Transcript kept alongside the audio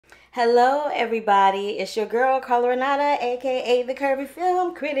Hello, everybody. It's your girl, Carla Renata, aka the Curvy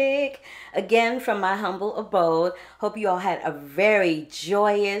Film Critic, again from my humble abode. Hope you all had a very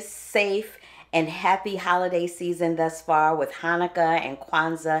joyous, safe, and happy holiday season thus far with Hanukkah and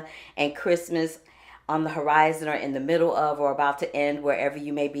Kwanzaa and Christmas on the horizon or in the middle of or about to end, wherever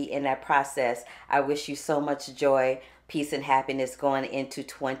you may be in that process. I wish you so much joy, peace, and happiness going into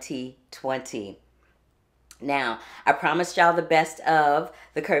 2020. Now, I promised y'all the best of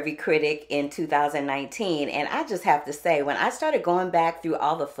the Curvy Critic in 2019, and I just have to say, when I started going back through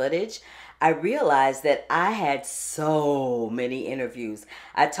all the footage, I realized that I had so many interviews.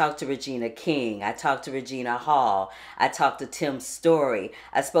 I talked to Regina King, I talked to Regina Hall, I talked to Tim Story,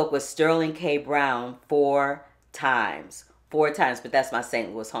 I spoke with Sterling K. Brown 4 times. 4 times, but that's my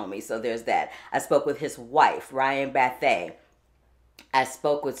St. Louis homie, so there's that. I spoke with his wife, Ryan Bathay. I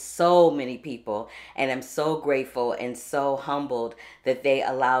spoke with so many people, and I'm so grateful and so humbled that they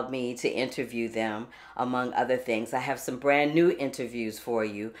allowed me to interview them, among other things. I have some brand new interviews for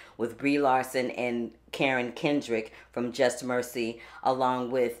you with Brie Larson and Karen Kendrick from Just Mercy,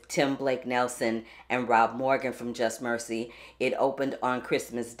 along with Tim Blake Nelson and Rob Morgan from Just Mercy. It opened on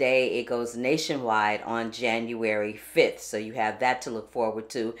Christmas Day. It goes nationwide on January 5th, so you have that to look forward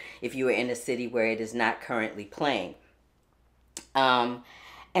to if you are in a city where it is not currently playing.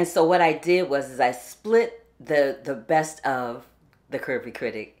 And so what I did was I split the best of the Curvy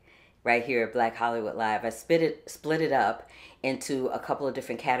Critic right here at Black Hollywood Live. I split it up into a couple of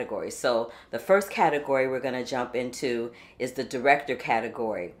different categories. So the first category we're going to jump into is the director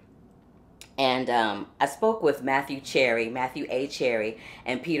category. And I spoke with Matthew A. Cherry,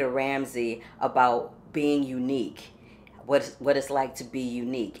 and Peter Ramsey about being unique. What it's like to be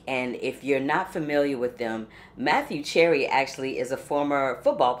unique. And if you're not familiar with them, Matthew Cherry actually is a former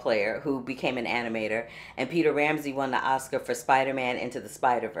football player who became an animator, and Peter Ramsey won the Oscar for Spider-Man Into the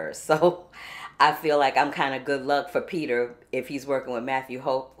Spider-Verse. So I feel like I'm kind of good luck for Peter if he's working with Matthew.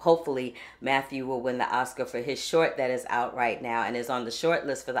 Hopefully Matthew will win the Oscar for his short that is out right now and is on the short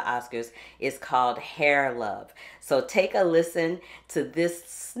list for the Oscars. It's called Hair Love. So take a listen to this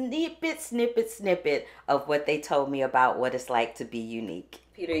snippet of what they told me about what it's like to be unique.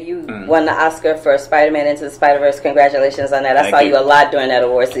 Peter, you won the Oscar for Spider-Man Into the Spider-Verse. Congratulations on that. I saw you a lot during that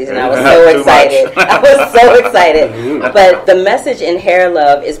award season. I was so excited. I was so excited. But the message in Hair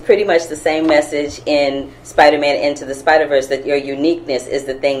Love is pretty much the same message in Spider-Man Into the Spider-Verse, that your uniqueness is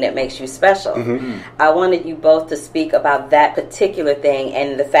the thing that makes you special. I wanted you both to speak about that particular thing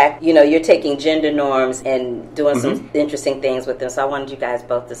and the fact, you're taking gender norms and doing some interesting things with them. So I wanted you guys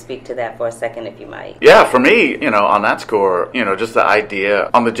both to speak to that for a second, if you might. Yeah, for me, on that score, just the idea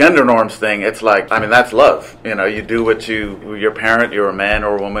on the gender norms thing, it's like, that's love. You do what your parent, you're a man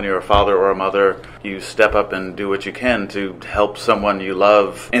or a woman, you're a father or a mother, you step up and do what you can to help someone you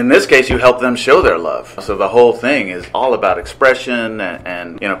love. In this case, you help them show their love. So the whole thing is all about expression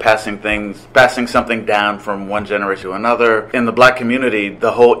and passing something down from one generation to another. In the Black community,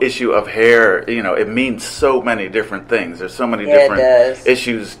 the whole issue of hair, it means so many different things. There's so many different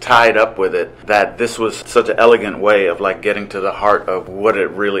issues tied up with it, that this was such an elegant way of getting to the heart of what it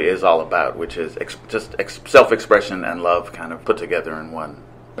really is all about, which is just self-expression and love kind of put together in one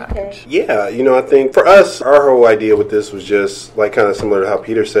package. Yeah, I think for us, our whole idea with this was just kind of similar to how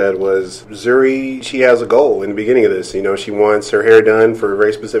Peter said, was Zuri, she has a goal in the beginning of this. She wants her hair done for a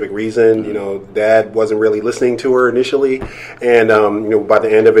very specific reason. Dad wasn't really listening to her initially, and by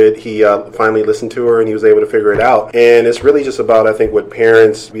the end of it, he finally listened to her and he was able to figure it out. And it's really just about, I think, what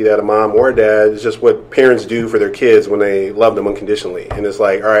parents, be that a mom or a dad, is just what parents do for their kids when they love them unconditionally. And it's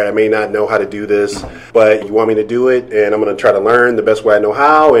like, all right, I may not know how to do this, but you want me to do it, and I'm going to try to learn the best way I know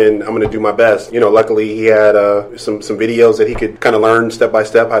how, and I'm going to do my best. Luckily he had some videos that he could kind of learn step by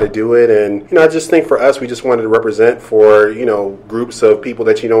step how to do it. And I just think for us, we just wanted to represent for groups of people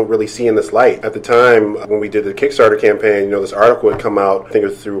that you don't really see in this light. At the time when we did the Kickstarter campaign, this article had come out, I think it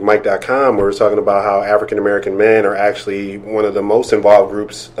was through Mike.com, where it was talking about how African American men are actually one of the most involved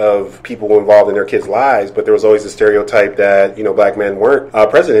groups of people involved in their kids' lives, but there was always a stereotype that Black men weren't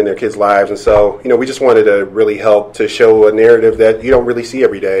present in their kids' lives. And so we just wanted to really help to show a narrative that you don't really see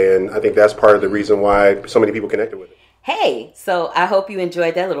every day, and I think that's part of the reason why so many people connected with it. Hey, so I hope you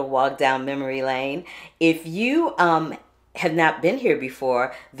enjoyed that little walk down memory lane. If you have not been here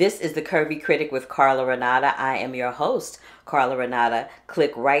before, this is the Curvy Critic with Carla Renata. I am your host, Carla Renata.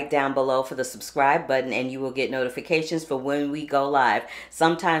 Click right down below for the subscribe button and you will get notifications for when we go live.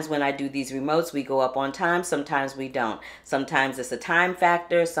 Sometimes when I do these remotes, we go up on time. Sometimes we don't. Sometimes it's a time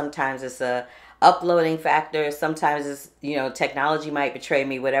factor. Sometimes it's a uploading factor. Sometimes it's, technology might betray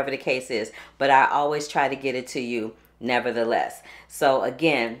me, whatever the case is. But I always try to get it to you nevertheless. So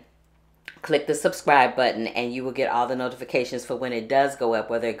again, click the subscribe button, and you will get all the notifications for when it does go up,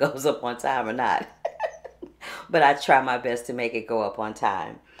 whether it goes up on time or not. But I try my best to make it go up on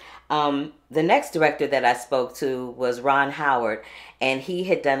time. The next director that I spoke to was Ron Howard, and he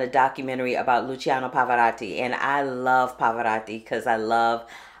had done a documentary about Luciano Pavarotti. And I love Pavarotti because I love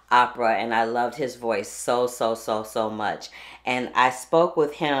opera, and I loved his voice so much. And I spoke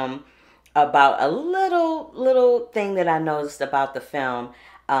with him about a little thing that I noticed about the film.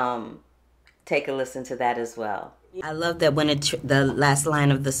 Take a listen to that as well. I love that when the last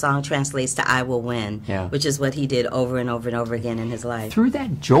line of the song translates to "I will win," which is what he did over and over and over again in his life. Through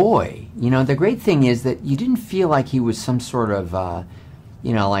that joy, the great thing is that you didn't feel like he was some sort of,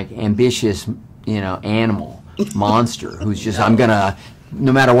 like ambitious, animal monster who's just I'm gonna,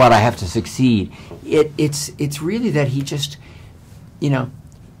 no matter what, I have to succeed. It's really that he just,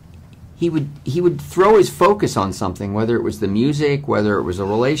 he would throw his focus on something, whether it was the music, whether it was a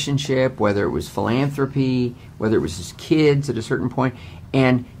relationship, whether it was philanthropy, whether it was his kids at a certain point,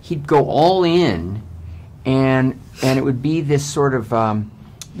 and he'd go all in, and it would be this sort of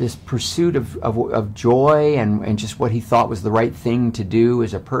this pursuit of joy and just what he thought was the right thing to do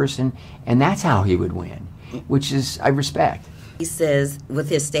as a person, and that's how he would win, which is I respect. He says, with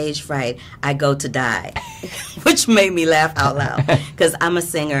his stage fright, I go to die, which made me laugh out loud because I'm a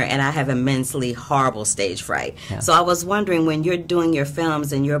singer and I have immensely horrible stage fright. Yeah. So I was wondering, when you're doing your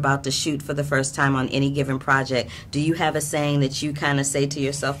films and you're about to shoot for the first time on any given project, do you have a saying that you kind of say to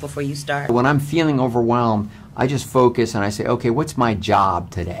yourself before you start? When I'm feeling overwhelmed, I just focus and I say, okay, what's my job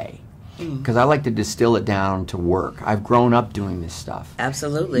today? Because I like to distill it down to work. I've grown up doing this stuff.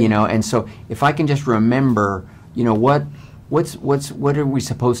 Absolutely. And so if I can just remember, what are we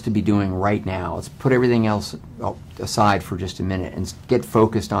supposed to be doing right now? Let's put everything else aside for just a minute and get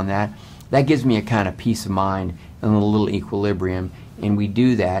focused on that. That gives me a kind of peace of mind and a little equilibrium, and we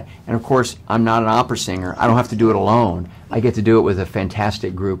do that. And of course, I'm not an opera singer. I don't have to do it alone. I get to do it with a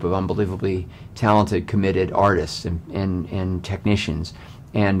fantastic group of unbelievably talented, committed artists and technicians.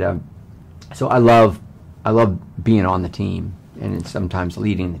 And so I love being on the team and sometimes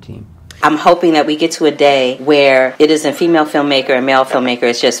leading the team. I'm hoping that we get to a day where it isn't female filmmaker and male filmmaker,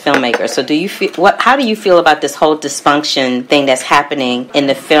 it's just filmmaker. So do you feel, how do you feel about this whole dysfunction thing that's happening in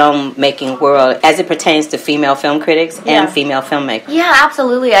the filmmaking world as it pertains to female film critics and female filmmakers? Yeah,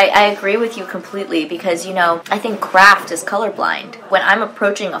 absolutely. I agree with you completely because, I think craft is colorblind. When I'm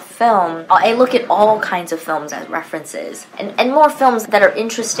approaching a film, I look at all kinds of films as references and more films that are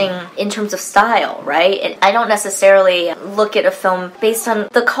interesting in terms of style, right? And I don't necessarily look at a film based on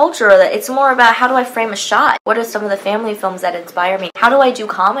the culture or the it's more about how do I frame a shot? What are some of the family films that inspire me? How do I do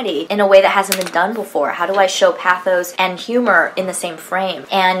comedy in a way that hasn't been done before? How do I show pathos and humor in the same frame?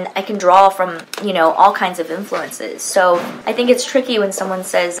 And I can draw from, all kinds of influences. So I think it's tricky when someone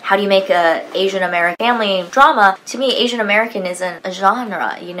says, how do you make a Asian American family drama? To me, Asian American isn't a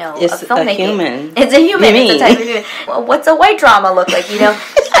genre, it's of filmmaking. A human. It's a human. It's a type of human. Well, what's a white drama look like?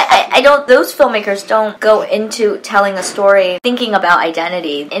 I don't, those filmmakers don't go into telling a story thinking about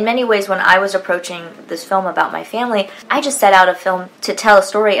identity. In many ways, when I was approaching this film about my family, I just set out a film to tell a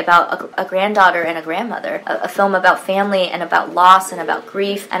story about a granddaughter and a grandmother, a film about family and about loss and about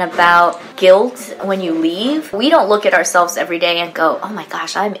grief and about guilt when you leave. We don't look at ourselves every day and go, oh my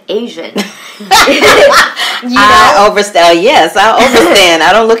gosh, I'm Asian. I overstand. Yes, I overstand.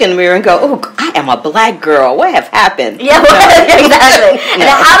 I don't look in the mirror and go, oh, I am a black girl. What have happened? Yeah, exactly. And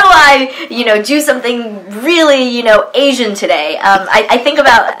how do I, do something really, Asian today? I think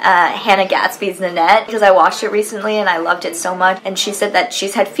about Hannah Gadsby's Nanette because I watched it recently and I loved it so much. And she said that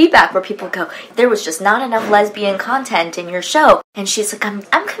she's had feedback where people go, there was just not enough lesbian content in your show. And she's like,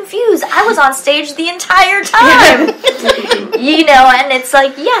 I'm confused. I was on stage the entire time. And it's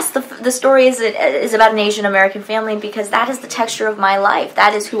like, yes, the story is about an Asian American family because that is the texture of my life.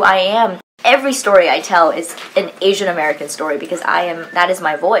 That is who I am. Every story I tell is an Asian American story because that is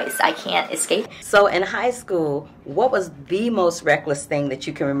my voice. I can't escape. So in high school, what was the most reckless thing that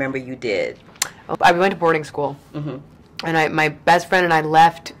you can remember you did? I went to boarding school. Mm-hmm. And my best friend and I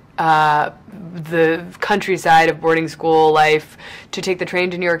left the countryside of boarding school life to take the train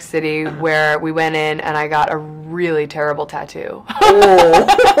to New York City, where we went in and I got a really terrible tattoo. Oh.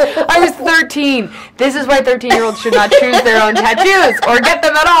 I was 13. This is why 13-year-olds should not choose their own tattoos or get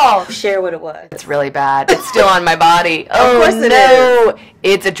them at all. Share what it was. It's really bad. It's still on my body. Of course it is.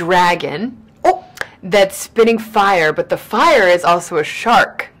 It's a dragon that's spitting fire, but the fire is also a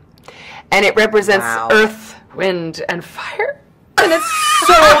shark. And it represents earth, wind, and fire. And it's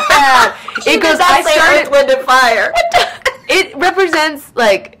so bad. It goes, I started earth, wind, and fire. It represents,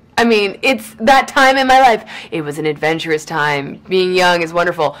 it's that time in my life. It was an adventurous time. Being young is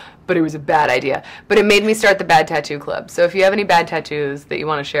wonderful. but it was a bad idea. But it made me start the Bad Tattoo Club. So if you have any bad tattoos that you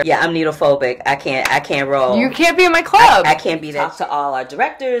want to share. Yeah, I'm needlephobic. I can't roll. You can't be in my club. I can't be that. Talked to all our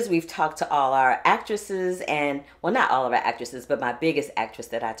directors. We've talked to all our actresses, and well, not all of our actresses, but my biggest actress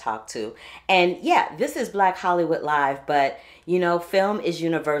that I talked to. And yeah, this is Black Hollywood Live, but you know, film is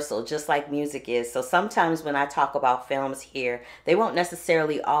universal, just like music is. So sometimes when I talk about films here, they won't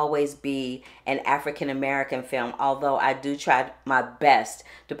necessarily always be an African American film, although I do try my best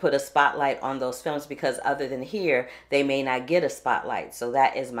to put a spotlight on those films, because other than here, they may not get a spotlight. So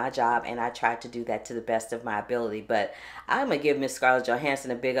that is my job, and I try to do that to the best of my ability. But I'm going to give Miss Scarlett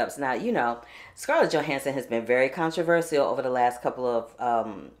Johansson a big ups. Now, you know, Scarlett Johansson has been very controversial over the last couple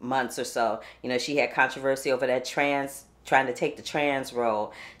of months or so. You know, she had controversy over that trying to take the trans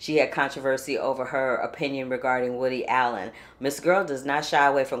role. She had controversy over her opinion regarding Woody Allen. Miss Girl does not shy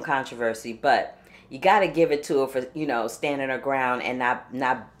away from controversy, but you got to give it to her for, you know, standing her ground and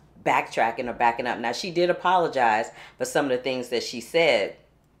not backtracking or backing up. Now, she did apologize for some of the things that she said,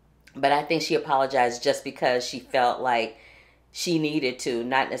 but I think she apologized just because she felt like she needed to,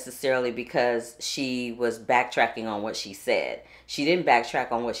 not necessarily because she was backtracking on what she said. She didn't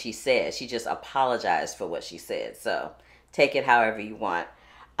backtrack on what she said. She just apologized for what she said. So take it however you want.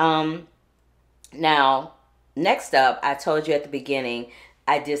 Now, next up, I told you at the beginning,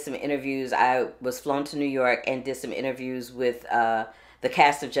 I did some interviews. I was flown to New York and did some interviews with the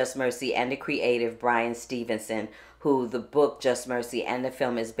cast of Just Mercy and the creative Bryan Stevenson, who the book Just Mercy and the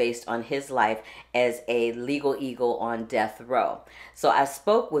film is based on his life as a legal eagle on death row. So I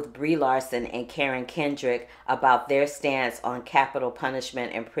spoke with Brie Larson and Karen Kendrick about their stance on capital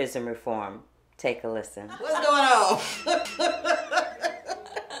punishment and prison reform. Take a listen. What's going on?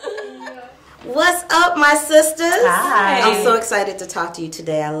 What's up, my sisters? Hi. I'm so excited to talk to you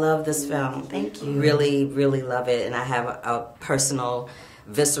today. I love this film. Thank you. Really, really love it. And I have a personal,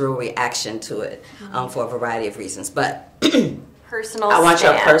 visceral reaction to it for a variety of reasons. But personal I want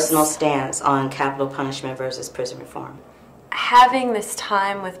stance. your personal stance on capital punishment versus prison reform. Having this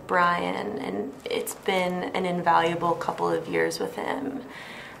time with Bryan, and it's been an invaluable couple of years with him,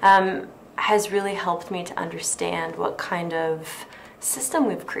 has really helped me to understand what kind of system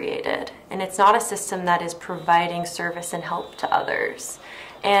we've created. And it's not a system that is providing service and help to others.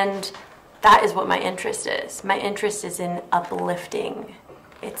 And that is what my interest is. My interest is in uplifting.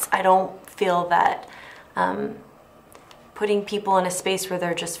 I don't feel that putting people in a space where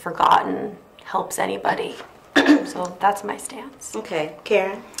they're just forgotten helps anybody. So that's my stance. Okay,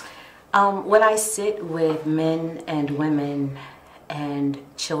 Karen? When I sit with men and women and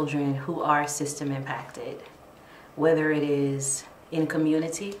children who are system impacted, whether it is in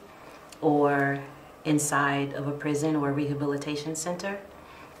community or inside of a prison or rehabilitation center,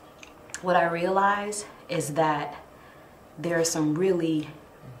 what I realize is that there are some really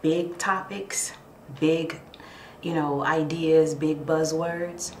big topics, big, ideas, big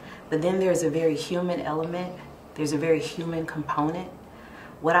buzzwords, but then there's a very human element, there's a very human component.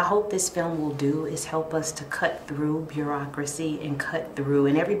 What I hope this film will do is help us to cut through bureaucracy and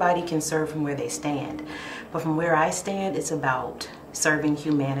everybody can serve from where they stand. But from where I stand, it's about serving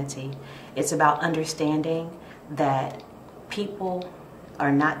humanity. It's about understanding that people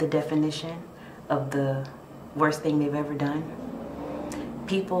are not the definition of the worst thing they've ever done.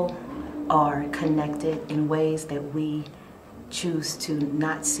 People are connected in ways that we choose to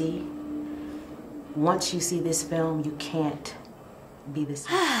not see. Once you see this film, you can't be the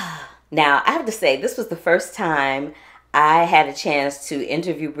same. Now, I have to say, this was the first time I had a chance to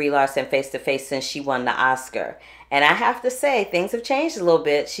interview Brie Larson face-to-face since she won the Oscar. And I have to say, things have changed a little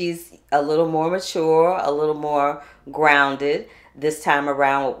bit. She's a little more mature, a little more grounded this time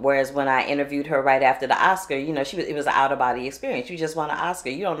around, whereas when I interviewed her right after the Oscar, it was an out-of-body experience. You just won an Oscar.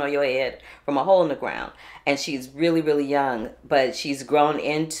 You don't know your head from a hole in the ground. And she's really, really young, but she's grown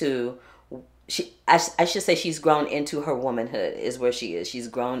into... I should say she's grown into her womanhood is where she is. She's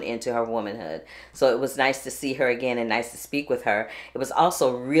grown into her womanhood. So it was nice to see her again and nice to speak with her. It was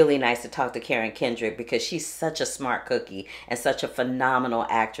also really nice to talk to Karen Kendrick because she's such a smart cookie and such a phenomenal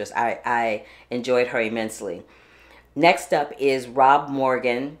actress. I enjoyed her immensely. Next up is Rob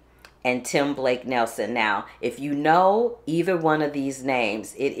Morgan and Tim Blake Nelson. Now, if you know either one of these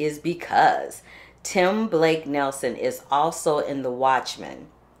names, it is because Tim Blake Nelson is also in The Watchmen.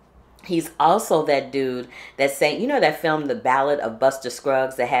 He's also that dude that sang, that film, The Ballad of Buster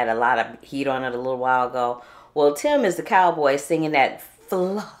Scruggs, that had a lot of heat on it a little while ago? Well, Tim is the cowboy singing that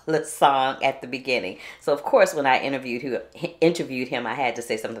flawless song at the beginning. So, of course, when I interviewed him, I had to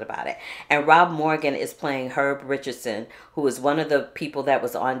say something about it. And Rob Morgan is playing Herb Richardson, who is one of the people that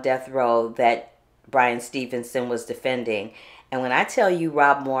was on death row that Bryan Stevenson was defending. And when I tell you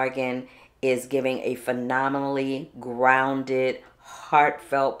Rob Morgan is giving a phenomenally grounded,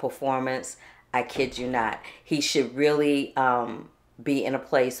 heartfelt performance, I kid you not. He should really be in a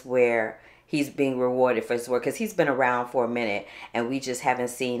place where he's being rewarded for his work, because he's been around for a minute and we just haven't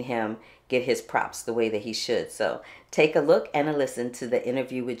seen him get his props the way that he should. So take a look and a listen to the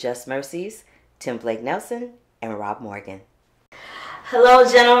interview with Just Mercy's Tim Blake Nelson and Rob Morgan. Hello,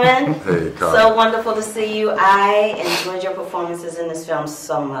 gentlemen. Hey, Carla. So wonderful to see you. I enjoyed your performances in this film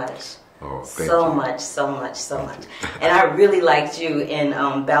so much. Oh, thank so you. much, so much, so much. And I really liked you in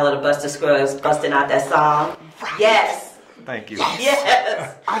Ballad of Buster Scruggs, busting out that song. Yes. Thank you.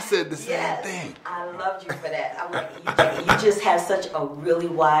 Yes. I said the same Yes. thing. I loved you for that. You just have such a really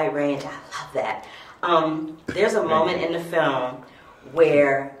wide range. I love that. There's a moment in the film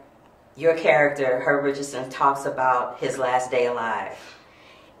where your character, Herb Richardson, talks about his last day alive.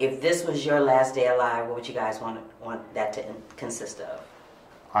 If this was your last day alive, what would you guys want that to consist of?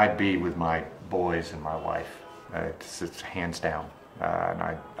 I'd be with my boys and my wife. It's hands down.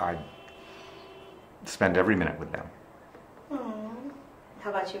 And I'd spend every minute with them. How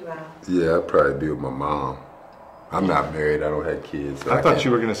about you, Rob? Yeah, I'd probably be with my mom. I'm not married. I don't have kids. So I thought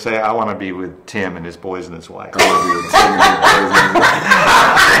you were going to say, I want to be with Tim and his boys and his wife. I want to be with Tim and his boys.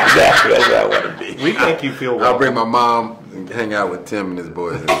 Exactly, that's what I want to be. We make you feel welcome. I'll bring my mom and hang out with Tim and his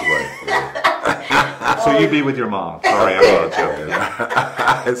boys and his wife. Yeah. So you be with your mom. Sorry, I'm not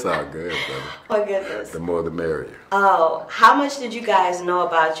joking. It's all good, brother. My goodness. The more the merrier. Oh, how much did you guys know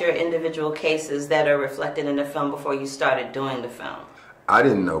about your individual cases that are reflected in the film before you started doing the film? I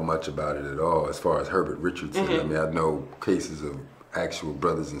didn't know much about it at all as far as Herbert Richardson. I mean, I know cases of actual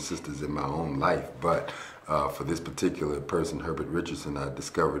brothers and sisters in my own life, but for this particular person, Herbert Richardson, I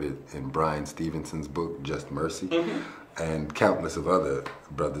discovered it in Brian Stevenson's book, Just Mercy, and countless of other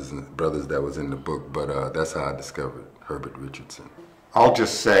brothers that was in the book, but that's how I discovered Herbert Richardson. I'll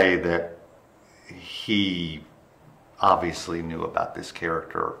just say that he obviously knew about this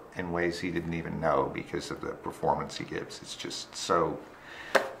character in ways he didn't even know because of the performance he gives. It's just so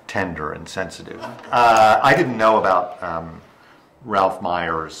tender and sensitive. I didn't know about Ralph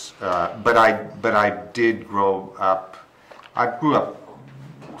Myers, but I did grow up. I grew up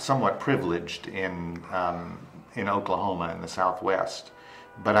somewhat privileged in Oklahoma in the Southwest,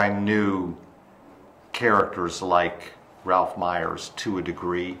 but I knew characters like Ralph Myers to a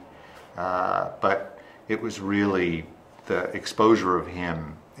degree, but it was really the exposure of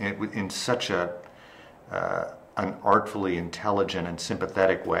him in such an artfully intelligent and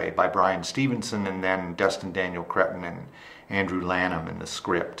sympathetic way by Brian Stevenson and then Dustin Daniel Cretton and Andrew Lanham in the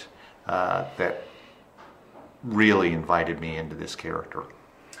script that really invited me into this character.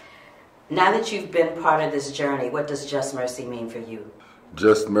 Now that you've been part of this journey, what does Just Mercy mean for you?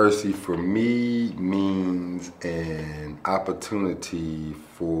 Just Mercy for me means an opportunity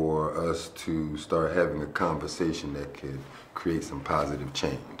for us to start having a conversation that could create some positive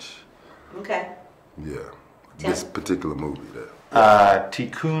change. Okay. Yeah. Tim? This particular movie there.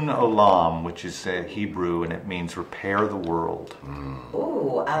 Tikkun Olam, which is Hebrew, and it means repair the world.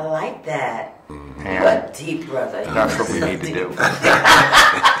 Ooh, I like that. And You are deep, brother. that's what we need to do.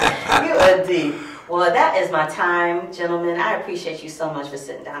 You are deep. Well, that is my time, gentlemen. I appreciate you so much for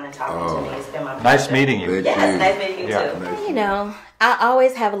sitting down and talking to me. It's been my pleasure. Nice meeting you. Thank Yes, you. nice meeting you Yeah. too. You know, I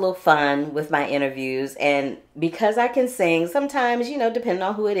always have a little fun with my interviews, and because I can sing, sometimes, depending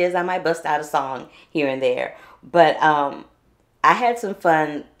on who it is, I might bust out a song here and there. But I had some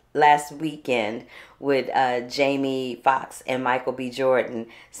fun last weekend with Jaime Foxx and Michael B. Jordan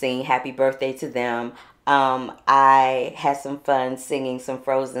singing Happy Birthday to them. I had some fun singing some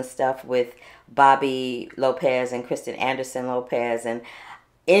Frozen stuff with Bobby Lopez and Kristen Anderson Lopez. And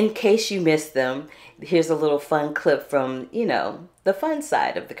in case you missed them, here's a little fun clip from, the fun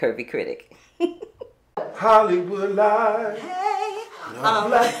side of the Curvy Critic. Hollywood Live. Hey!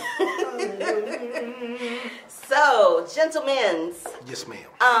 So, gentlemen, Yes, ma'am.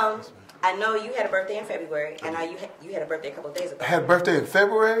 I know you had a birthday in February, and you had a birthday a couple of days ago. I had a birthday in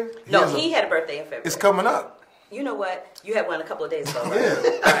February. No, he had a birthday in February. It's coming up. You know what? You had one a couple of days ago. Right?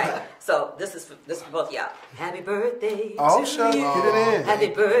 Yeah. All right. So this is for both of y'all. Happy birthday Oh, to shut you. up. Get it in. Happy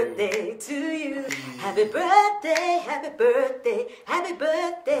birthday to you. Happy birthday, happy birthday, happy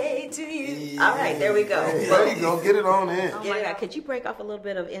birthday to you. All right, there we go. Hey, there you go. Get it on in. Oh my God, could you break off a little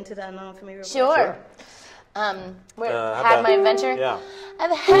bit of Into the Unknown for me real quick? Sure. Had my adventure? Yeah.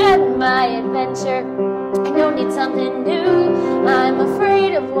 I've had my adventure. I don't need something new. I'm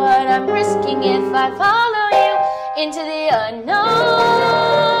afraid of what I'm risking if I follow you into the unknown.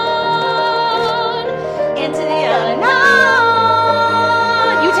 Into the unknown.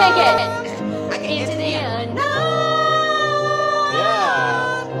 You take it. Into the unknown.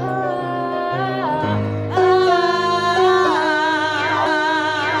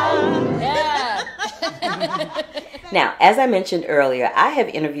 Now, as I mentioned earlier, I have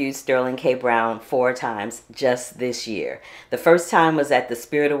interviewed Sterling K. Brown 4 times just this year. The first time was at the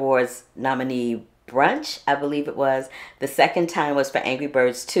Spirit Awards nominee brunch, I believe it was. The second time was for Angry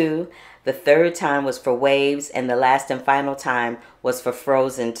Birds 2. The third time was for Waves. And the last and final time was for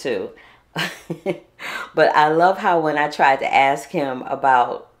Frozen 2. But I love how when I tried to ask him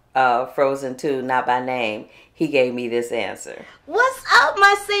about Frozen 2, not by name, he gave me this answer. What's up,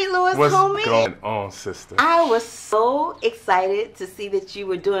 my St. Louis homie? What's going on, sister? I was so excited to see that you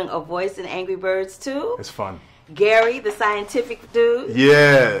were doing a voice in Angry Birds 2. It's fun. Gary, the scientific dude.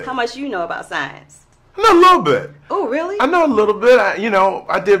 Yeah. How much you know about science? I know a little bit. Oh, really? I know a little bit.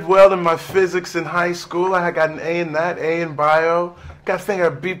 I did well in my physics in high school. I got an A in that, A in bio. Got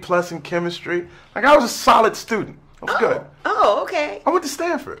a B+ in chemistry. Like, I was a solid student. I was good. Oh, okay. I went to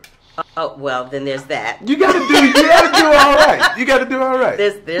Stanford. Oh, well, then there's that. You gotta do all right. You gotta do all right.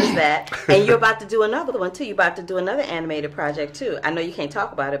 There's that. And you're about to do another one, too. You're about to do another animated project, too. I know you can't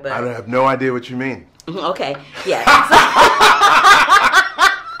talk about it, but... I have no idea what you mean. Okay, yeah.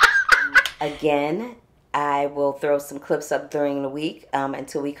 Again, I will throw some clips up during the week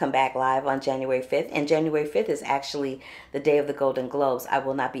until we come back live on January 5th. And January 5th is actually the day of the Golden Globes. I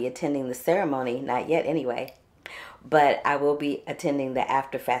will not be attending the ceremony, not yet anyway. But I will be attending the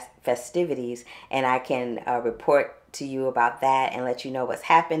after festivities, and I can report to you about that and let you know what's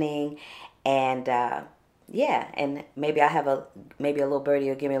happening. And yeah, and maybe I have a little birdie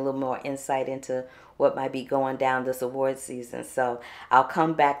will give me a little more insight into what might be going down this award season. So I'll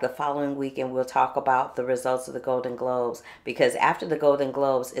come back the following week and we'll talk about the results of the Golden Globes, because after the Golden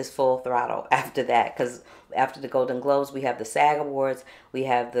Globes is full throttle after that, because after the Golden Globes we have the SAG Awards, we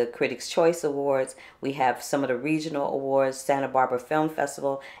have the Critics' Choice Awards, we have some of the regional awards, Santa Barbara Film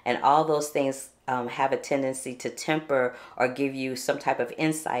Festival, and all those things have a tendency to temper or give you some type of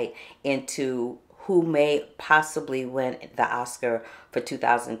insight into who may possibly win the Oscar for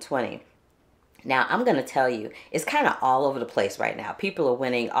 2020. Now, I'm going to tell you, it's kind of all over the place right now. People are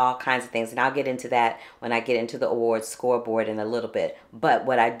winning all kinds of things, and I'll get into that when I get into the awards scoreboard in a little bit. But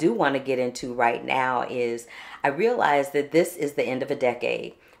what I do want to get into right now is I realize that this is the end of a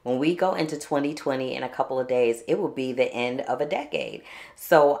decade. When we go into 2020 in a couple of days, it will be the end of a decade.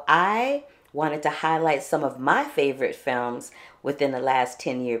 So I wanted to highlight some of my favorite films within the last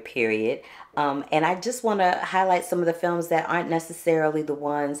 10-year period. And I just want to highlight some of the films that aren't necessarily the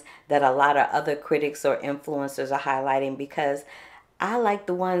ones that a lot of other critics or influencers are highlighting, because I like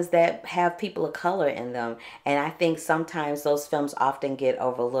the ones that have people of color in them. And I think sometimes those films often get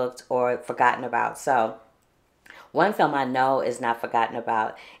overlooked or forgotten about. So one film I know is not forgotten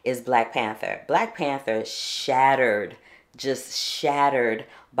about is Black Panther. Black Panther just shattered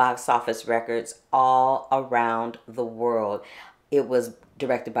box office records all around the world. It was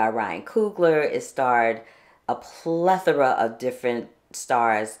directed by Ryan Coogler. It starred a plethora of different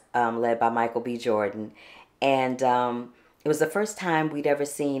stars led by Michael B. Jordan. And it was the first time we'd ever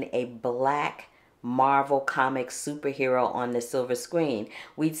seen a black Marvel comic superhero on the silver screen.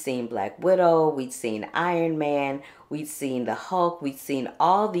 We'd seen Black Widow, we'd seen Iron Man, we'd seen the Hulk, we'd seen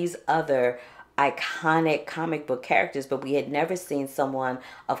all these other iconic comic book characters, but we had never seen someone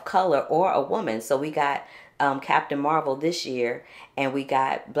of color or a woman. So we got Captain Marvel this year, and we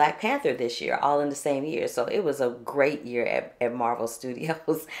got Black Panther this year, all in the same year. So it was a great year at Marvel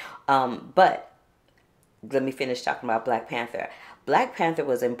Studios. But let me finish talking about Black Panther. Black Panther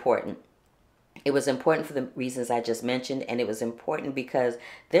was important. It was important for the reasons I just mentioned, and it was important because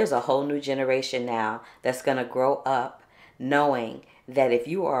there's a whole new generation now that's going to grow up knowing that if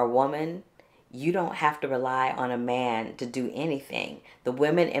you are a woman, you don't have to rely on a man to do anything. The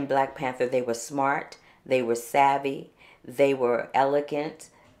women in Black Panther, they were smart, they were savvy, they were elegant,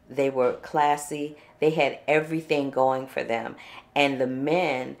 they were classy, they had everything going for them. And the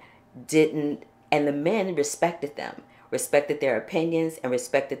men respected them, respected their opinions, and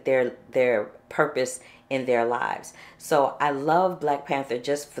respected their purpose in their lives. So I love Black Panther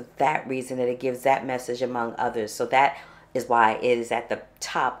just for that reason, that it gives that message among others. So that is why it is at the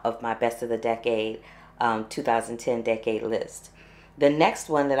top of my best of the decade 2010 decade list. The next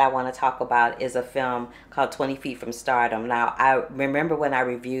one that I want to talk about is a film called 20 Feet from Stardom. Now, I remember when I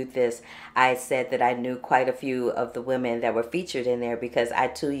reviewed this, I said that I knew quite a few of the women that were featured in there because I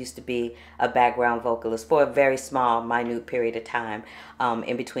too used to be a background vocalist for a very small, minute period of time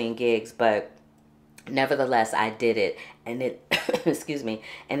in between gigs, but nevertheless, I did it, and it, excuse me,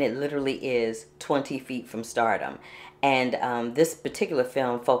 and it literally is 20 Feet from Stardom. And this particular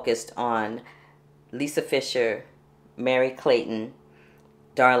film focused on Lisa Fisher, Mary Clayton,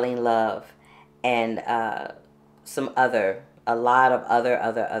 Darlene Love, and a lot of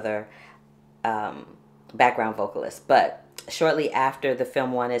other background vocalist. But shortly after the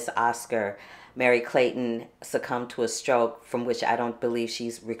film won its Oscar, Mary Clayton succumbed to a stroke from which I don't believe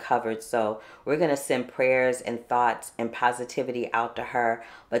she's recovered. So we're going to send prayers and thoughts and positivity out to her.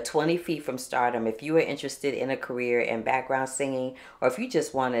 But 20 Feet from Stardom, if you are interested in a career in background singing, or if you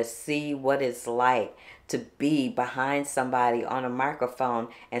just want to see what it's like to be behind somebody on a microphone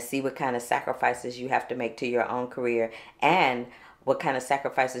and see what kind of sacrifices you have to make to your own career, and what kind of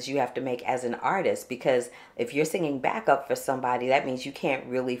sacrifices you have to make as an artist, because if you're singing backup for somebody, that means you can't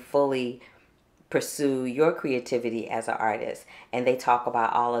really fully pursue your creativity as an artist. And they talk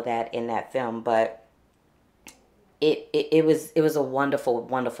about all of that in that film. But it was a wonderful,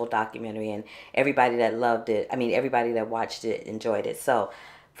 wonderful documentary, and everybody that loved it, I mean, everybody that watched it enjoyed it. So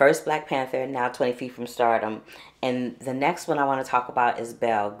first Black Panther, now 20 Feet from Stardom. And the next one I want to talk about is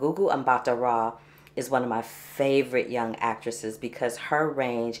Belle. Gugu Mbatha-Raw is one of my favorite young actresses because her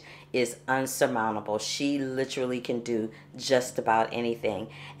range is unsurmountable. She literally can do just about anything.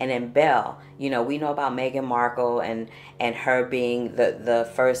 And in Belle, you know, we know about Meghan Markle and her being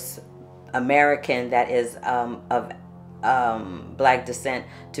the first American that is of black descent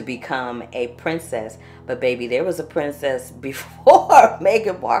to become a princess. But baby, there was a princess before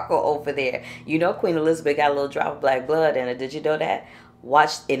Meghan Markle over there. You know, Queen Elizabeth got a little drop of black blood in her. Did you know that?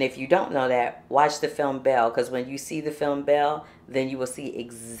 Watch, and if you don't know that, watch the film Belle, because when you see the film Belle, then you will see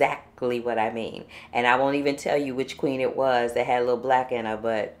exactly what I mean. And I won't even tell you which queen it was that had a little black in her,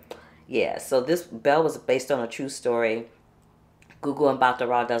 but yeah. So this Belle was based on a true story. Gugu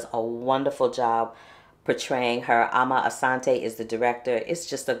Mbatha-Raw does a wonderful job portraying her. Ama Asante is the director. It's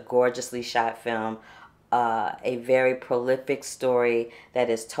just a gorgeously shot film. A very prolific story that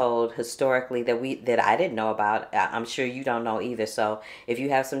is told historically that I didn't know about. I'm sure you don't know either. So if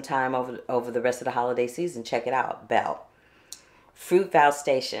you have some time over the rest of the holiday season, check it out. Belle. Fruitvale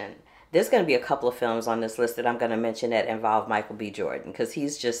Station. There's going to be a couple of films on this list that I'm going to mention that involve Michael B. Jordan, because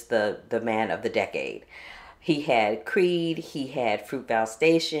he's just the man of the decade. He had Creed, he had Fruitvale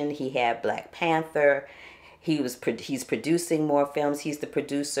Station, he had Black Panther. He's producing more films. He's the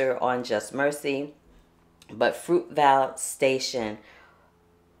producer on Just Mercy. But Fruitvale Station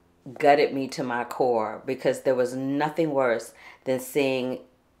gutted me to my core, because there was nothing worse than seeing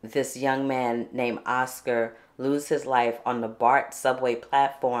this young man named Oscar lose his life on the BART subway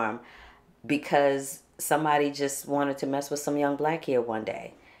platform because somebody just wanted to mess with some young black kid one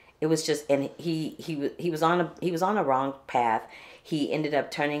day. It was just, and he was on a wrong path. He ended up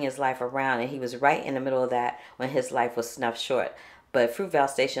turning his life around, and he was right in the middle of that when his life was snuffed short. But Fruitvale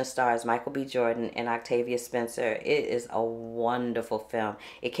Station stars Michael B. Jordan and Octavia Spencer. It is a wonderful film.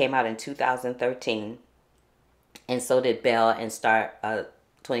 It came out in 2013, and so did Belle and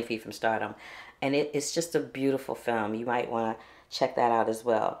 20 Feet from Stardom. And it's just a beautiful film. You might want to check that out as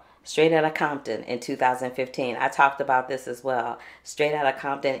well. Straight Outta Compton in 2015. I talked about this as well. Straight Outta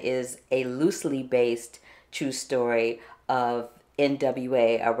Compton is a loosely based true story of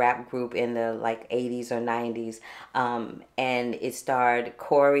NWA, a rap group in the 80s or 90s, and it starred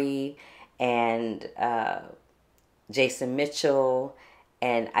Corey and Jason Mitchell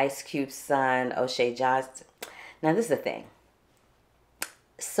and Ice Cube's son O'Shea Johnson. Now this is the thing.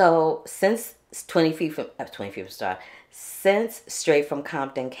 So since since Straight from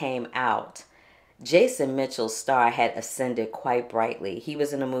Compton came out, Jason Mitchell's star had ascended quite brightly. He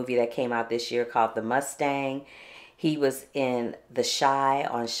was in a movie that came out this year called The Mustang. He was in The Shy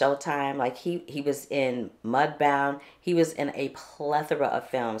on Showtime. He was in Mudbound. He was in a plethora of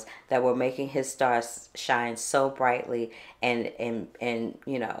films that were making his stars shine so brightly and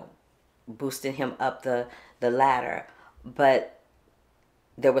you know, boosting him up the ladder. But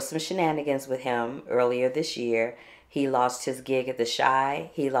there was some shenanigans with him earlier this year. He lost his gig at The Shy.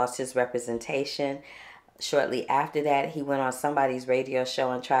 He lost his representation. Shortly after that, he went on somebody's radio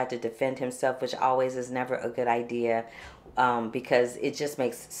show and tried to defend himself, which always is never a good idea because it just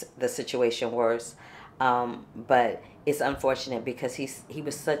makes the situation worse. But it's unfortunate because he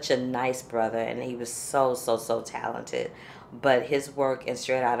was such a nice brother, and he was so talented. But his work in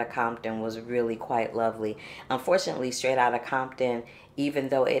Straight Outta Compton was really quite lovely. Unfortunately, Straight Outta Compton, even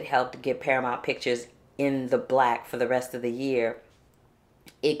though it helped get Paramount Pictures in the black for the rest of the year,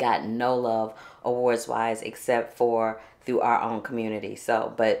 it got no love awards-wise except for through our own community.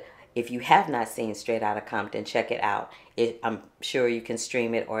 So, but if you have not seen Straight Outta Compton, check it out. I'm sure you can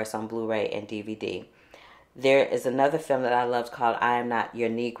stream it, or it's on Blu-ray and DVD. There is another film that I loved called I Am Not Your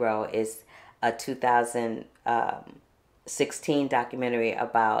Negro. It's a 2016 documentary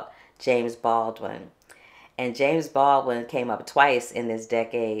about James Baldwin. And James Baldwin came up twice in this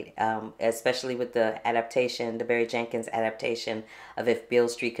decade, especially with the adaptation, the Barry Jenkins adaptation of If Beale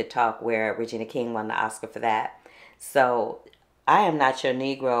Street Could Talk, where Regina King won the Oscar for that. So I Am Not Your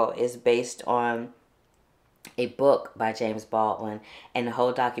Negro is based on a book by James Baldwin, and the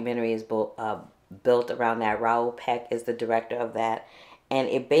whole documentary is built around that. Raoul Peck is the director of that, and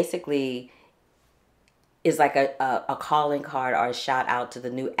it basically is like a calling card or a shout out to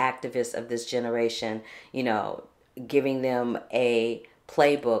the new activists of this generation, you know, giving them a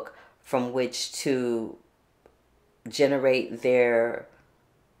playbook from which to generate their,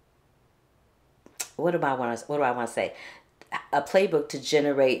 what do I want to say? A playbook to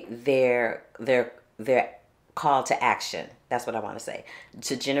generate their call to action. That's what I want to say.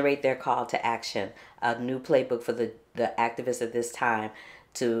 To generate their call to action. A new playbook for the activists of this time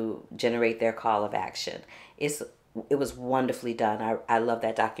to generate their call of action. It was wonderfully done. I love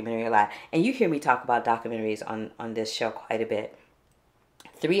that documentary a lot. And you hear me talk about documentaries on this show quite a bit.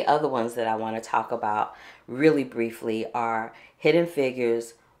 3 other ones that I want to talk about really briefly are Hidden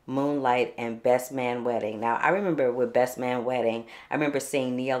Figures, Moonlight, and Best Man Wedding. Now, I remember with Best Man Wedding, I remember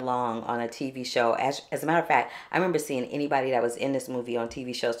seeing Nia Long on a TV show. As a matter of fact, I remember seeing anybody that was in this movie on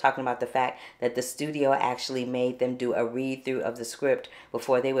TV shows talking about the fact that the studio actually made them do a read-through of the script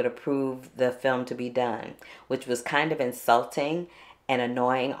before they would approve the film to be done, which was kind of insulting and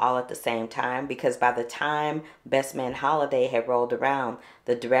annoying all at the same time, because by the time Best Man Holiday had rolled around,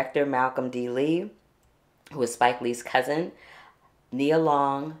 the director, Malcolm D. Lee, who was Spike Lee's cousin, Nia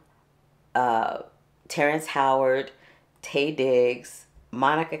Long, Terrence Howard, Taye Diggs,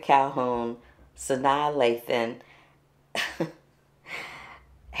 Monica Calhoun, Sanaa Lathan,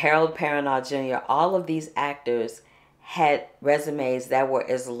 Harold Perrineau Jr., all of these actors had resumes that were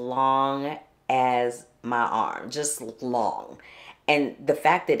as long as my arm, just long. And the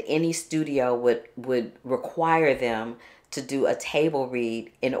fact that any studio would require them to do a table read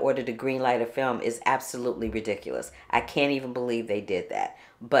in order to greenlight a film is absolutely ridiculous. I can't even believe they did that.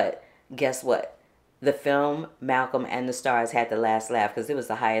 But guess what? The film Malcolm and the Stars had the last laugh because it was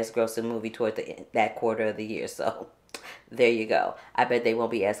the highest grossing movie toward that quarter of the year. So there you go. I bet they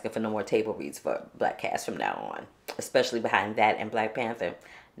won't be asking for no more table reads for Black cast from now on, especially behind that and Black Panther.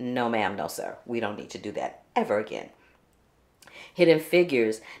 No ma'am, no sir. We don't need to do that ever again. Hidden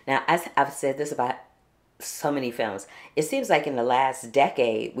Figures. Now, I've said this about so many films. It seems like in the last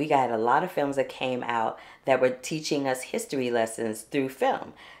decade, we got a lot of films that came out that were teaching us history lessons through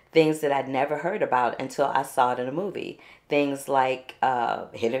film. Things that I'd never heard about until I saw it in a movie. Things like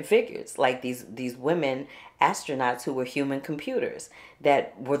Hidden Figures, like these women astronauts who were human computers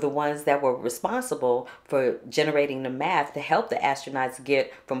that were the ones that were responsible for generating the math to help the astronauts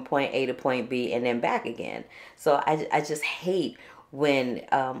get from point A to point B and then back again. So I just hate when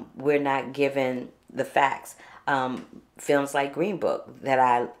we're not given the facts. Films like Green Book that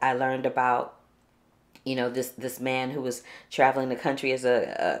I learned about, you know, this man who was traveling the country as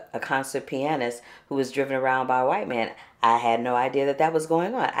a concert pianist who was driven around by a white man. I had no idea that was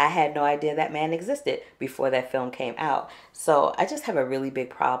going on. I had no idea that man existed before that film came out. So I just have a really big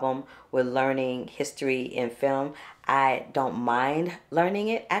problem with learning history in film. I don't mind learning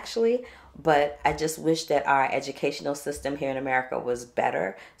it, actually, but I just wish that our educational system here in America was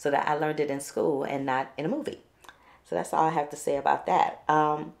better so that I learned it in school and not in a movie. So that's all I have to say about that.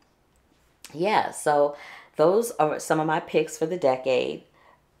 Yeah, so those are some of my picks for the decade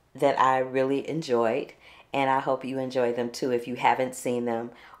that I really enjoyed, and I hope you enjoy them too. If you haven't seen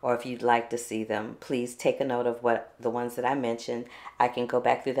them or if you'd like to see them, please take a note of what the ones that I mentioned. I can go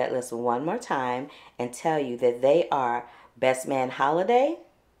back through that list one more time and tell you that they are Best Man Holiday,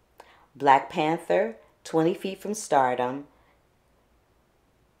 Black Panther, 20 Feet from Stardom,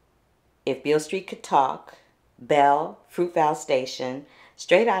 If Beale Street Could Talk, Belle, Fruitvale Station,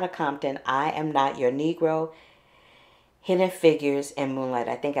 Straight Outta Compton, I Am Not Your Negro, Hidden Figures, and Moonlight.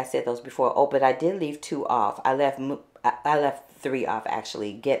 I think I said those before. Oh, but I did leave 2 off. I left 3 off,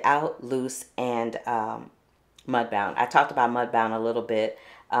 actually. Get Out, Loose, and Mudbound. I talked about Mudbound a little bit.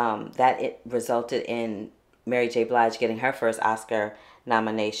 That it resulted in Mary J. Blige getting her first Oscar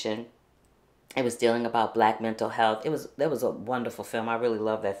nomination. It was dealing about Black mental health. That was a wonderful film. I really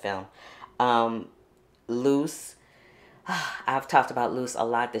love that film. Loose. I've talked about Loose a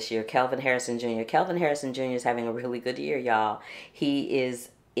lot this year. Kelvin Harrison Jr. Kelvin Harrison Jr. is having a really good year, y'all. He is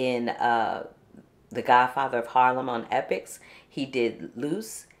in The Godfather of Harlem on Epix. He did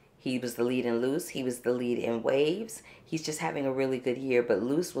Loose. He was the lead in Loose. He was the lead in Waves. He's just having a really good year. But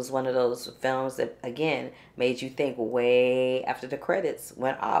Loose was one of those films that, again, made you think way after the credits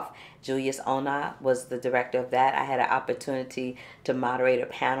went off. Julius Ona was the director of that. I had an opportunity to moderate a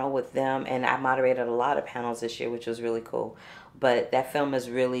panel with them, and I moderated a lot of panels this year, which was really cool. But that film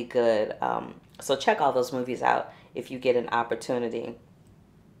is really good. So check all those movies out if you get an opportunity.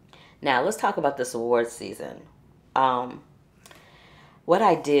 Now, let's talk about this awards season. What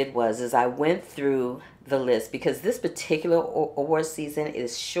I did was I went through the list, because this particular award season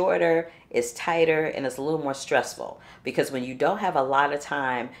is shorter, it's tighter, and it's a little more stressful, because when you don't have a lot of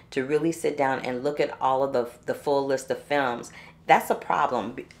time to really sit down and look at all of the full list of films, that's a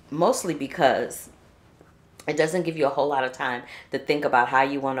problem, mostly because it doesn't give you a whole lot of time to think about how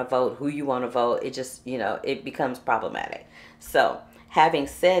you want to vote, who you want to vote. It just, it becomes problematic. So having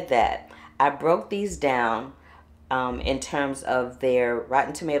said that, I broke these down in terms of their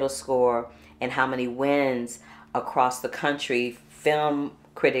Rotten Tomatoes score and how many wins across the country, film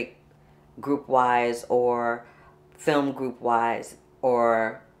critic group-wise or film group-wise,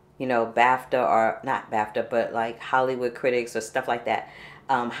 or, BAFTA, or not BAFTA, but like Hollywood critics or stuff like that.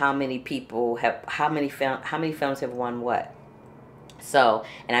 How many films have won what? So,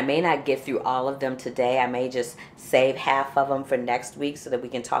 and I may not get through all of them today. I may just save half of them for next week so that we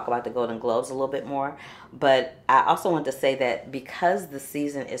can talk about the Golden Globes a little bit more. But I also want to say that because the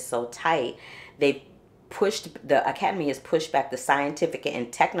season is so tight, the Academy has pushed back the scientific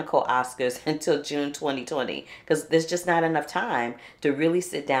and technical Oscars until June 2020, because there's just not enough time to really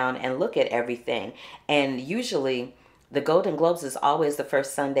sit down and look at everything. And usually the Golden Globes is always the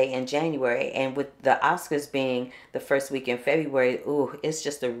first Sunday in January, and with the Oscars being the first week in February, it's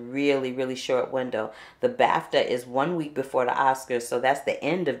just a really, really short window. The BAFTA is 1 week before the Oscars, so that's the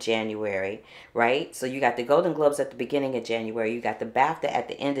end of January, right? So you got the Golden Globes at the beginning of January, you got the BAFTA at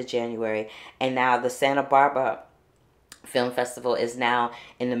the end of January, and now the Santa Barbara Film Festival is now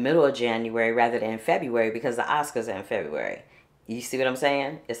in the middle of January rather than in February, because the Oscars are in February. You see what I'm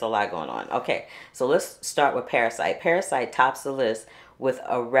saying? It's a lot going on. Okay, so let's start with Parasite. Parasite tops the list with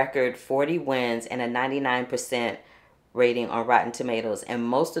a record 40 wins and a 99% rating on Rotten Tomatoes. And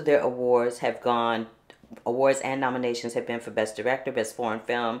most of their awards and nominations have been for Best Director, Best Foreign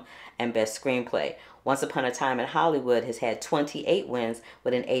Film, and Best Screenplay. Once Upon a Time in Hollywood has had 28 wins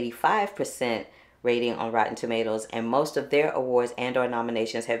with an 85% rating on Rotten Tomatoes, and most of their awards and or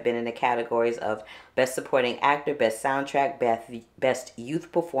nominations have been in the categories of Best Supporting Actor, Best Soundtrack, Best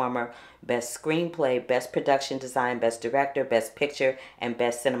Youth Performer, Best Screenplay, Best Production Design, Best Director, Best Picture, and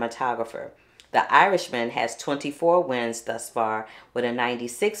Best Cinematographer. The Irishman has 24 wins thus far with a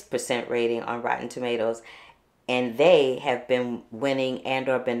 96% rating on Rotten Tomatoes, and they have been winning and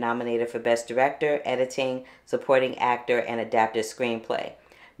or been nominated for Best Director, Editing, Supporting Actor, and Adapted Screenplay.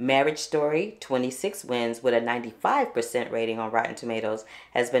 Marriage Story, 26 wins with a 95% rating on Rotten Tomatoes,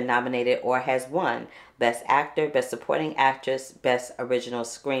 has been nominated or has won Best Actor, Best Supporting Actress, Best Original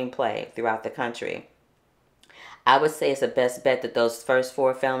Screenplay throughout the country. I would say it's a best bet that those first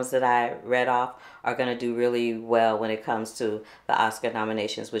 4 films that I read off are going to do really well when it comes to the Oscar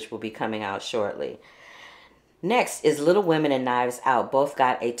nominations, which will be coming out shortly. Next is Little Women and Knives Out. Both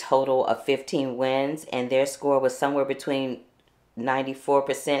got a total of 15 wins, and their score was somewhere between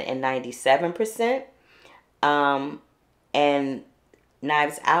 94% and 97%. And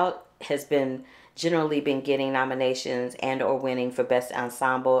Knives Out has generally been getting nominations and or winning for Best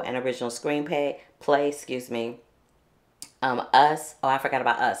Ensemble and Original Screenplay. Us, I forgot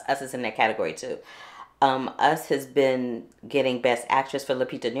about Us. Us is in that category too. Us has been getting Best Actress for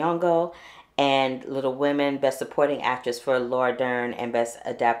Lupita Nyong'o, and Little Women, Best Supporting Actress for Laura Dern, and Best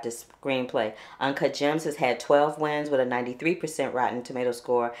Adapted Screenplay. Uncut Gems has had 12 wins with a 93% Rotten Tomato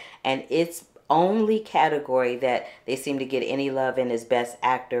score, and its only category that they seem to get any love in is Best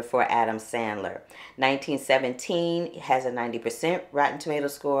Actor for Adam Sandler. 1917 has a 90% Rotten Tomato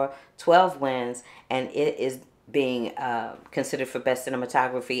score, 12 wins, and it is being considered for Best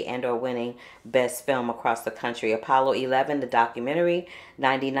Cinematography and or winning Best Film across the country. Apollo 11, the documentary,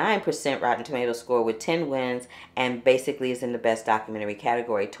 99% Rotten Tomatoes score with 10 wins, and basically is in the Best Documentary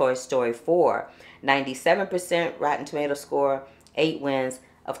category. Toy Story 4, 97% Rotten Tomatoes score, 8 wins.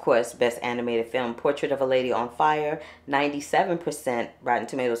 Of course, Best Animated Film. Portrait of a Lady on Fire, 97% Rotten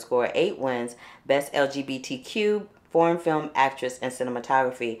Tomatoes score, 8 wins. Best LGBTQ, Foreign Film, Actress, and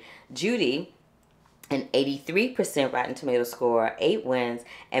Cinematography. Judy, an 83% Rotten Tomatoes score, 8 wins,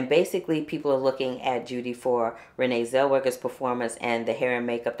 and basically people are looking at Judy for Renee Zellweger's performance and the hair and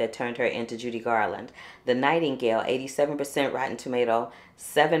makeup that turned her into Judy Garland. The Nightingale, 87% Rotten Tomato,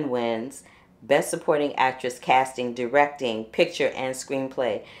 7 wins. Best Supporting Actress, Casting, Directing, Picture, and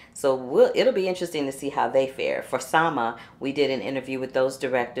Screenplay. So it'll be interesting to see how they fare. For Sama, we did an interview with those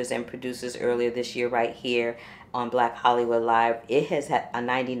directors and producers earlier this year right here on Black Hollywood Live. It has had a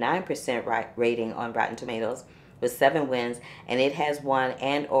 99% rating on Rotten Tomatoes with 7 wins, and it has won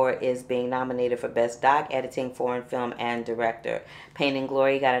and or is being nominated for Best Doc, Editing, Foreign Film, and Director. Pain and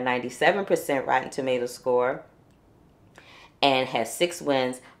Glory got a 97% Rotten Tomatoes score and has 6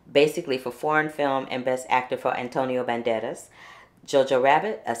 wins, basically for Foreign Film and Best Actor for Antonio Banderas. Jojo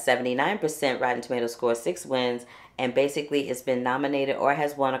Rabbit, a 79% Rotten Tomatoes score, 6 wins, and basically it's been nominated or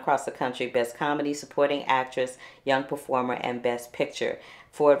has won across the country Best Comedy, Supporting Actress, Young Performer, and Best Picture.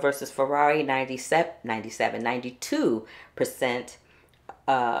 Ford versus Ferrari, 92%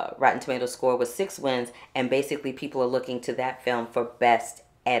 Rotten Tomatoes score with 6 wins, and basically people are looking to that film for Best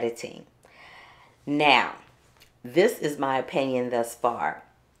Editing. Now, this is my opinion thus far.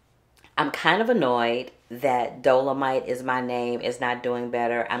 I'm kind of annoyed that Dolomite Is My Name is not doing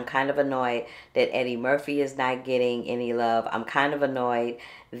better. I'm kind of annoyed that Eddie Murphy is not getting any love. I'm kind of annoyed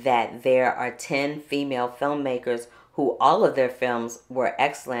that there are 10 female filmmakers who all of their films were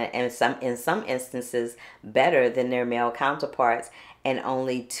excellent and in some instances better than their male counterparts, and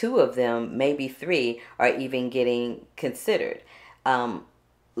only 2 of them, maybe 3, are even getting considered.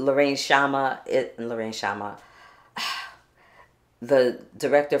 Lorraine Shamma, the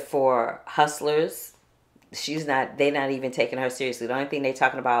director for Hustlers, they're not even taking her seriously. The only thing they're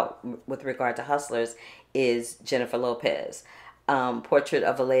talking about with regard to Hustlers is Jennifer Lopez. Portrait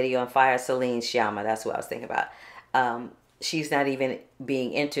of a Lady on Fire, Celine Sciamma, that's what I was thinking about. She's not even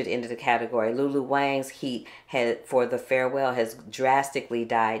being entered into the category. Lulu Wang's heat for The Farewell has drastically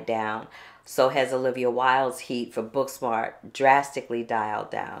died down. So has Olivia Wilde's heat for Booksmart drastically dialed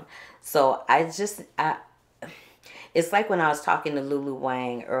down. So it's like when I was talking to Lulu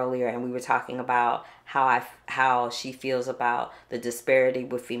Wang earlier, and we were talking about how she feels about the disparity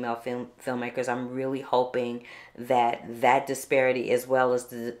with female filmmakers. I'm really hoping that disparity, as well as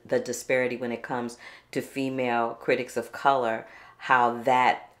the disparity when it comes to female critics of color, how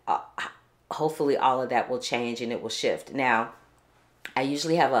that hopefully all of that will change and it will shift. Now, I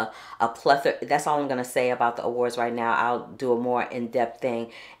usually have a plethora. That's all I'm going to say about the awards right now. I'll do a more in-depth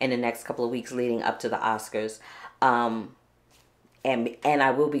thing in the next couple of weeks leading up to the Oscars. And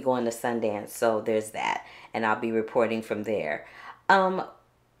I will be going to Sundance, so there's that, and I'll be reporting from there.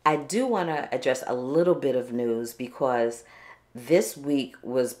 I do want to address a little bit of news because this week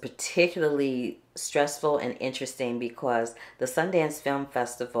was particularly stressful and interesting because the Sundance Film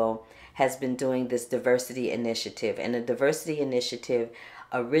Festival has been doing this diversity initiative, and the diversity initiative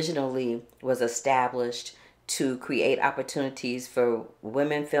originally was established to create opportunities for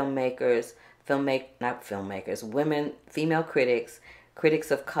women filmmakers, female critics,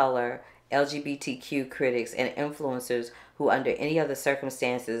 critics of color, LGBTQ critics, and influencers who under any other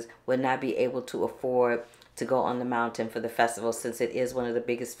circumstances would not be able to afford to go on the mountain for the festival, since it is one of the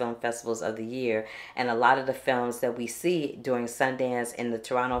biggest film festivals of the year. And a lot of the films that we see during Sundance and the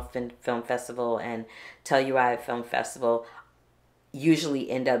Toronto Film Festival and Telluride Film Festival usually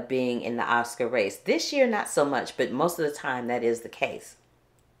end up being in the Oscar race. This year, not so much, but most of the time that is the case.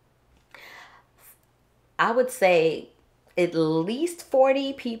 I would say at least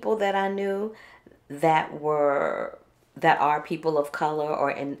 40 people that I knew that are people of color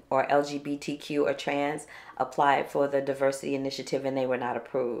or LGBTQ or trans applied for the diversity initiative, and they were not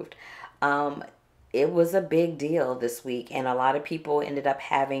approved. It was a big deal this week, and a lot of people ended up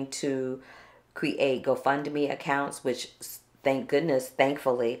having to create GoFundMe accounts, which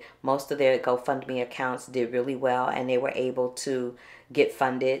thankfully, most of their GoFundMe accounts did really well, and they were able to get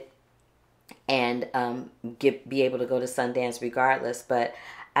funded and be able to go to Sundance regardless. But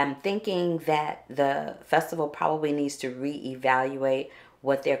I'm thinking that the festival probably needs to reevaluate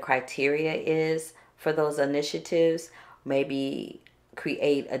what their criteria is for those initiatives, maybe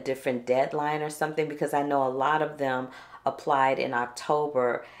create a different deadline or something, because I know a lot of them applied in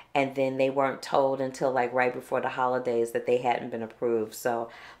October and then they weren't told until like right before the holidays that they hadn't been approved. So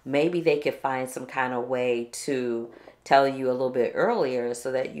maybe they could find some kind of way to tell you a little bit earlier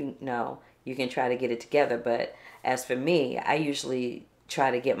so that you know you can try to get it together. But as for me, I usually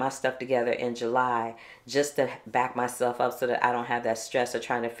try to get my stuff together in July just to back myself up so that I don't have that stress of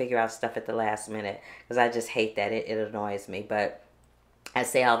trying to figure out stuff at the last minute, because I just hate that. It annoys me. But I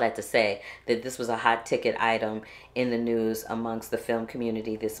say all that to say that this was a hot ticket item in the news amongst the film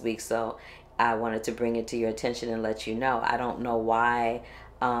community this week. So I wanted to bring it to your attention and let you know. I don't know why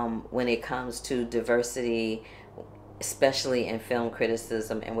when it comes to diversity, especially in film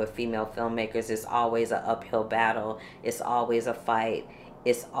criticism and with female filmmakers, it's always an uphill battle. It's always a fight.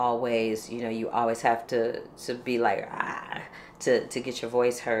 it's always, you know, you always have to be like, to get your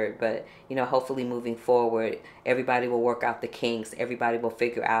voice heard. But, you know, hopefully moving forward, everybody will work out the kinks. Everybody will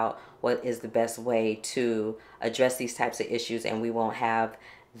figure out what is the best way to address these types of issues, and we won't have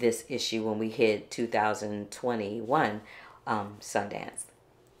this issue when we hit 2021 Sundance.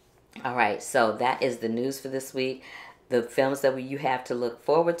 All right, so that is the news for this week. The films that you have to look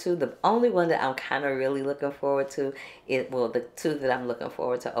forward to, the only one that I'm kind of really looking forward to, the two that I'm looking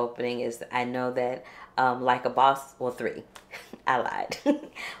forward to opening is, I know that Like a Boss, well, three. I lied.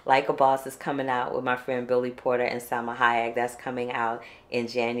 Like a Boss is coming out with my friend Billy Porter and Salma Hayek. That's coming out in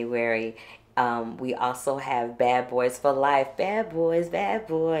January. We also have Bad Boys for Life. Bad boys,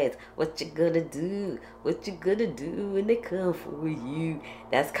 what you gonna do? What you gonna do when they come for you?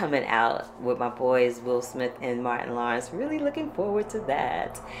 That's coming out with my boys Will Smith and Martin Lawrence. Really looking forward to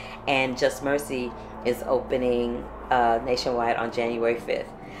that. And Just Mercy is opening nationwide on January 5th.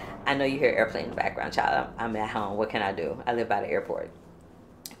 I know you hear airplane in the background, child. I'm at home. What can I do? I live by the airport.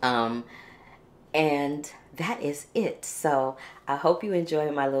 And that is it. So I hope you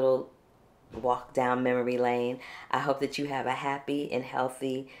enjoy my little walk down memory lane. I hope that you have a happy and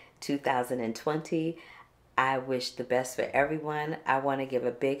healthy 2020. I wish the best for everyone. I want to give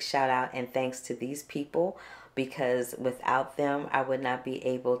a big shout out and thanks to these people, because without them, I would not be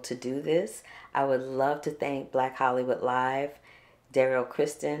able to do this. I would love to thank Black Hollywood Live, Daryl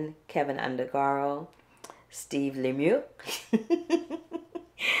Kristen, Keven Undergaro, Steve Lemieux,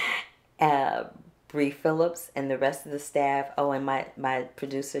 Brie Phillips, and the rest of the staff. Oh, and my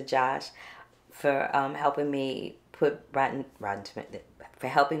producer Josh, for helping me put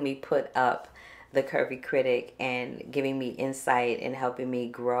helping me put up the Curvy Critic and giving me insight and helping me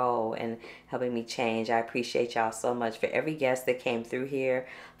grow and helping me change. I appreciate y'all so much. For every guest that came through here,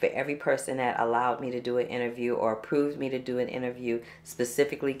 for every person that allowed me to do an interview or approved me to do an interview,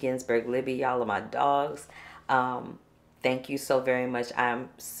 specifically Ginsberg Libby, y'all are my dogs. Thank you so very much. I'm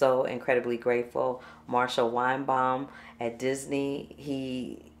so incredibly grateful. Marshall Weinbaum at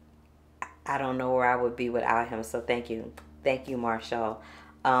Disney, I don't know where I would be without him, so thank you. Thank you, Marshall.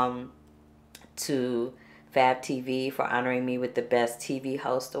 To Fab TV for honoring me with the Best TV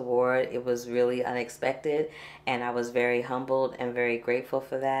Host Award. It was really unexpected, and I was very humbled and very grateful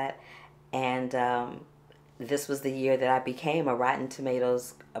for that. And this was the year that I became a Rotten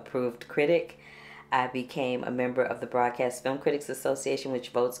Tomatoes approved critic. I became a member of the Broadcast Film Critics Association, which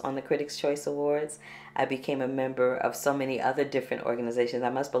votes on the Critics' Choice Awards. I became a member of so many other different organizations. I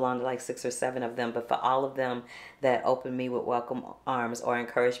must belong to like 6 or 7 of them, but for all of them that opened me with welcome arms or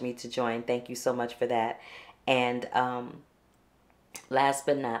encouraged me to join, thank you so much for that. And last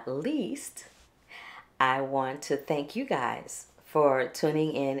but not least, I want to thank you guys for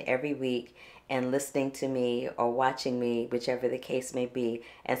tuning in every week and listening to me or watching me, whichever the case may be,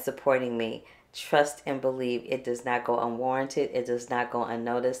 and supporting me. Trust and believe it does not go unwarranted, it does not go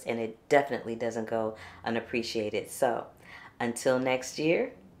unnoticed, and it definitely doesn't go unappreciated. So until next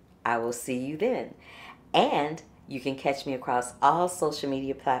year, I will see you then. And you can catch me across all social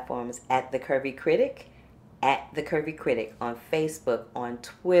media platforms at The Curvy Critic, on Facebook, on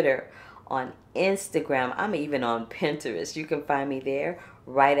Twitter, on Instagram. I'm even on Pinterest. You can find me there.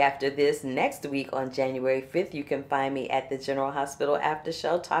 Right after this, next week on January 5th, you can find me at the General Hospital After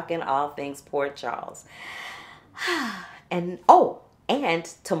Show talking all things Port Charles. And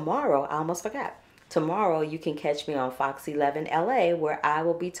tomorrow, I almost forgot. Tomorrow, you can catch me on Fox 11 LA, where I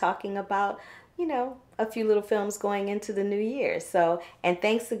will be talking about, you know, a few little films going into the new year. So, and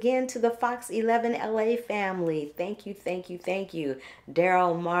thanks again to the Fox 11 LA family. Thank you, thank you, thank you.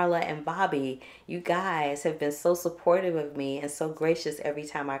 Daryl, Marla, and Bobby, you guys have been so supportive of me and so gracious every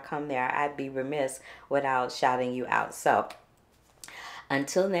time I come there. I'd be remiss without shouting you out. So,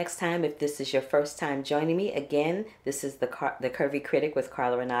 until next time, if this is your first time joining me, again, this is the Curvy Critic with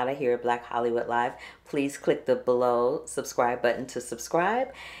Carla Renata here at Black Hollywood Live. Please click the below subscribe button to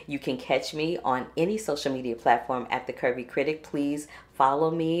subscribe. You can catch me on any social media platform at the Curvy Critic. Please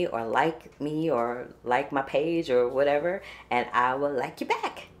follow me or like my page or whatever, and I will like you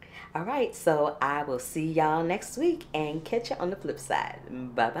back. All right, so I will see y'all next week and catch you on the flip side.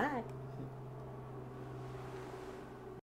 Bye-bye.